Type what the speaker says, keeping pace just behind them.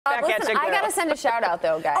Listen, I gotta send a shout out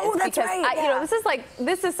though, guys. Oh, that's because right. You know,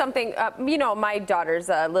 this is something. You know, my daughter's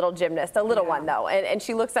a little gymnast, a little one though, and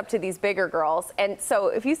she looks up to these bigger girls. And so,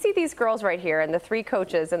 if you see these girls right here, and the 3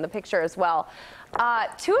 coaches in the picture as well,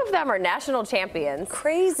 2 of them are national champions.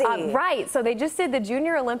 Crazy. Right. So they just did the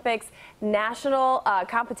Junior Olympics national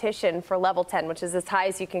competition for level 10, which is as high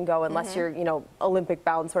as you can go unless you're, you know, Olympic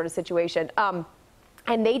bound sort of situation.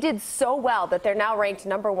 And they did so well that they're now ranked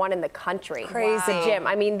 #1 in the country. Crazy. The gym.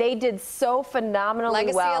 I mean, they did so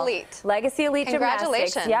phenomenally well. Legacy Elite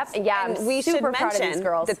Gymnastics. Yep. Yeah, and I'm we super should proud of these mention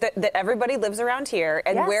girls. that everybody lives around here.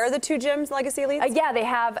 And where are the 2 gyms, Legacy Elite? Yeah, they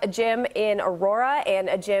have a gym in Aurora and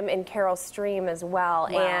a gym in Carroll Stream as well.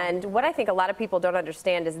 Wow. And what I think a lot of people don't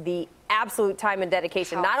understand is the absolute time and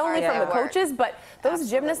dedication, not only from the coaches, but those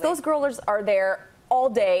gymnasts, those girls are there all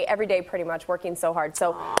day, every day, pretty much working so hard.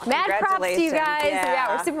 So mad props to you guys.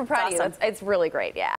 Yeah, we're super proud of you. It's really great. Yeah.